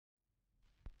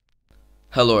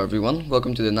Hello everyone,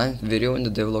 welcome to the 9th video in the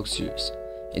Devlog series.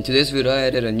 In today's video I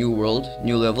added a new world,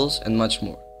 new levels and much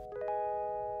more.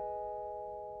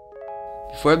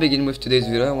 Before I begin with today's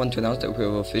video, I want to announce that we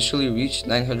have officially reached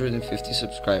 950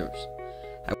 subscribers.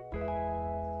 I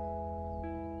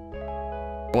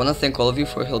want to thank all of you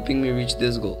for helping me reach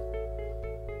this goal.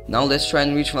 Now let's try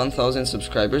and reach 1000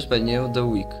 subscribers by the end of the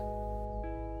week.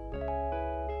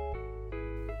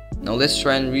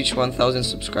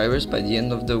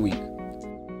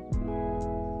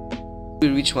 If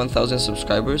we reach 1000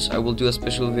 subscribers, I will do a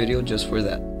special video just for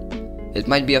that. It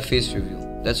might be a face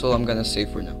reveal, that's all I'm gonna say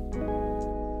for now.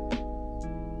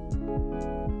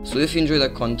 So if you enjoy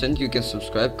that content, you can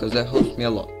subscribe because that helps me a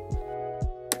lot.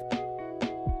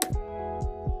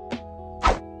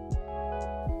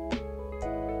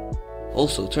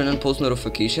 Also, turn on post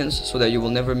notifications so that you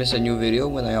will never miss a new video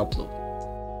when I upload.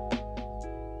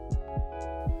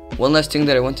 One last thing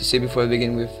that I want to say before I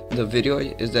begin with the video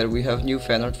is that we have new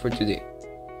fan art for today.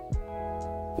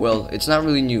 Well, it's not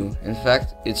really new, in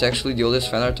fact, it's actually the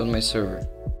oldest fan art on my server.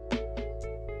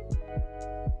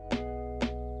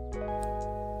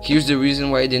 Here's the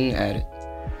reason why I didn't add it.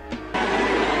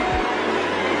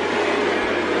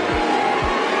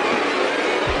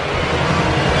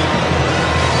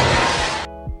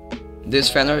 This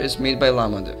fan art is made by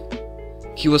Dev.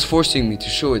 He was forcing me to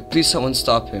show it, please someone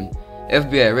stop him.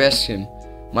 FBI, arrest him.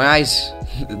 My eyes,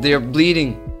 they are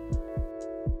bleeding.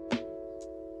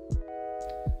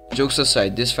 Jokes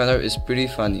aside, this fan art is pretty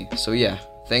funny, so yeah,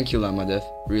 thank you Dev,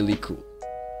 really cool.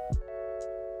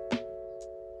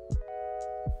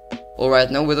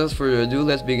 Alright, now without further ado,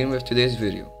 let's begin with today's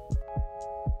video.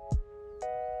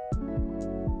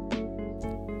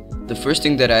 The first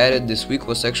thing that I added this week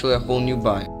was actually a whole new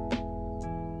biome.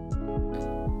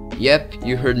 Yep,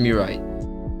 you heard me right.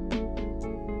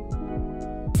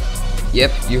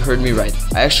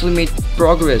 I actually made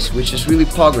progress, which is really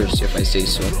progress if I say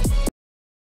so.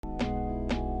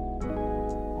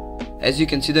 As you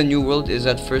can see, the new world is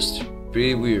at first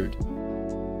pretty weird.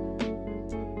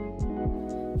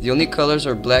 The only colors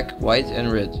are black, white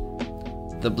and red.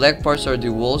 The black parts are the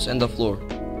walls and the floor.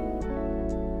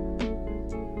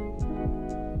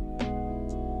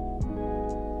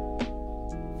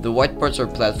 The white parts are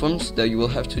platforms that you will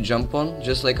have to jump on,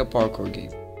 just like a parkour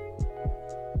game.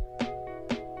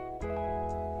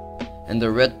 And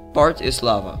the red part is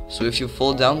lava, so if you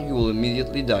fall down, you will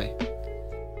immediately die.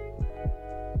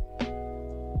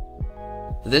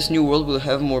 This new world will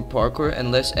have more parkour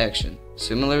and less action,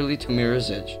 similarly to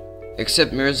Mirror's Edge.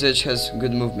 Except Mirror's Edge has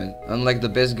good movement, unlike the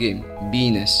best game,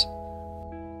 Venus.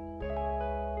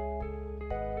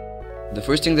 The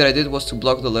first thing that I did was to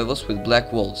block the levels with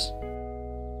black walls.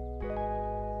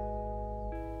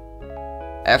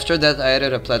 After that, I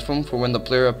added a platform for when the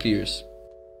player appears.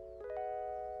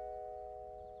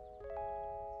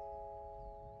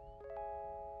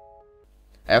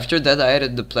 After that, I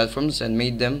added the platforms and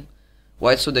made them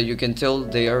white so that you can tell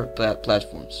they are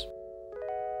platforms.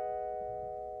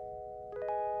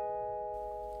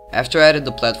 After I added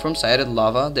the platforms, I added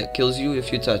lava that kills you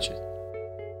if you touch it.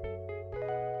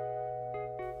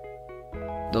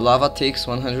 The lava takes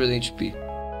 100 HP.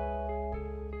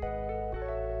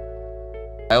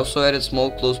 I also added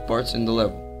small closed parts in the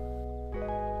level.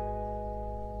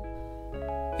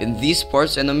 In these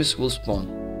parts, enemies will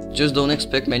spawn. Just don't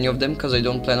expect many of them because I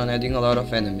don't plan on adding a lot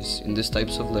of enemies in these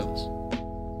types of levels.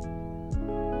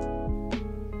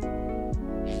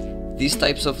 These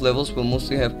types of levels will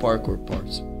mostly have parkour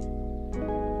parts.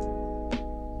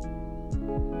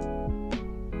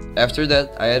 After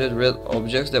that, I added red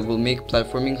objects that will make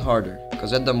platforming harder,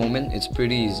 because at the moment it's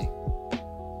pretty easy.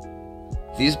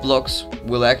 These blocks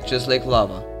will act just like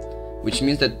lava, which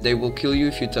means that they will kill you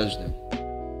if you touch them.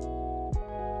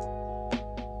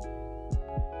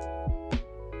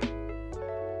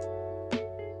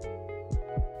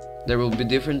 There will be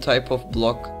different type of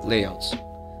block layouts.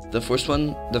 The first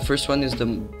one is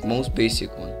the most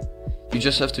basic one. You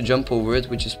just have to jump over it,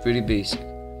 which is pretty basic.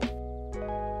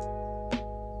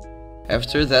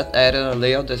 After that, I added a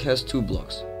layout that has two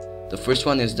blocks. The first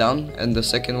one is down and the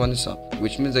second one is up,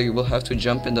 which means that you will have to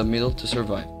jump in the middle to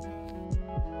survive.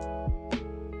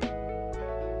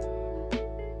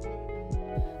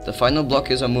 The final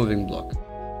block is a moving block.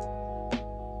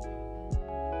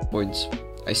 Points.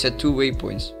 I set 2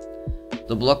 waypoints.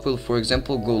 The block will, for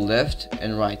example, go left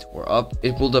and right or up.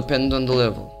 It will depend on the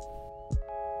level.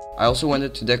 I also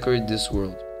wanted to decorate this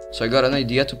world, so I got an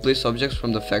idea to place objects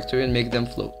from the factory and make them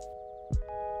float.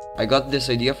 I got this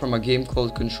idea from a game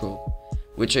called Control,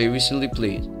 which I recently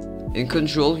played. In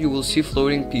Control, you will see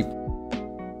floating people,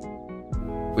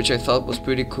 which I thought was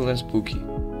pretty cool and spooky.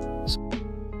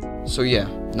 So yeah,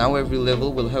 now every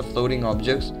level will have floating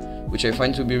objects, which I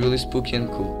find to be really spooky and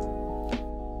cool.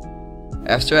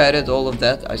 After I added all of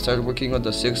that, I started working on the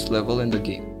 6th level in the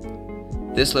game.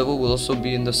 This level will also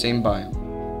be in the same biome,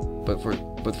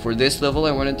 but for this level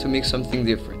I wanted to make something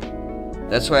different.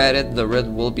 That's why I added the red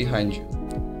wall behind you.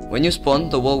 When you spawn,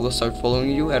 the wall will start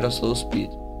following you at a slow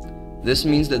speed. This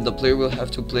means that the player will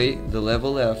have to play the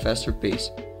level at a faster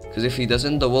pace, because if he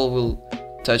doesn't, the wall will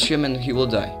touch him and he will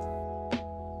die.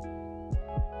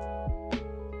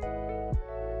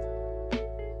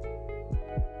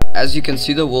 As you can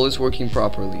see, the wall is working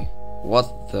properly.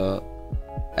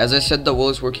 As I said, the wall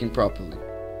is working properly.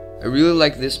 I really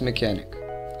like this mechanic.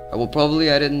 I will probably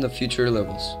add it in the future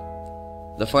levels.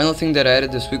 The final thing that I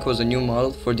added this week was a new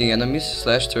model for the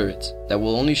enemies/turrets that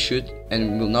will only shoot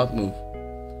and will not move.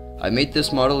 I made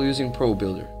this model using Pro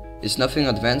Builder. It's nothing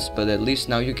advanced, but at least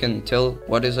now you can tell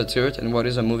what is a turret and what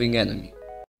is a moving enemy.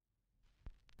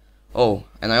 Oh,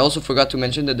 and I also forgot to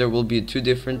mention that there will be 2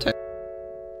 different types.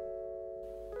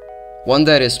 One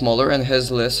that is smaller and has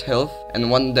less health,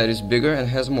 and one that is bigger and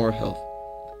has more health.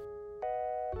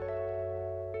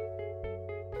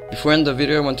 Before I end the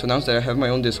video, I want to announce that I have my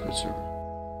own Discord server.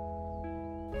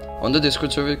 On the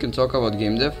Discord server you can talk about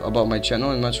game dev, about my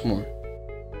channel and much more.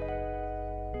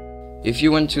 If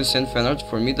you want to send fanart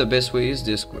for me, the best way is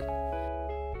Discord.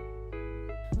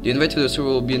 The invite to the server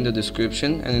will be in the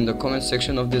description and in the comment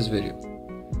section of this video.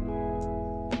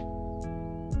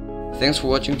 Thanks for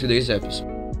watching today's episode.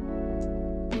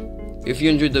 If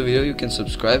you enjoyed the video, you can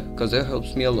subscribe, because that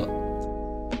helps me a lot.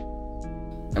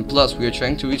 And plus, we are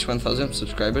trying to reach 1000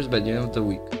 subscribers by the end of the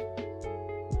week.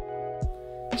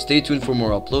 Stay tuned for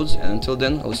more uploads, and until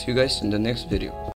then, I'll see you guys in the next video.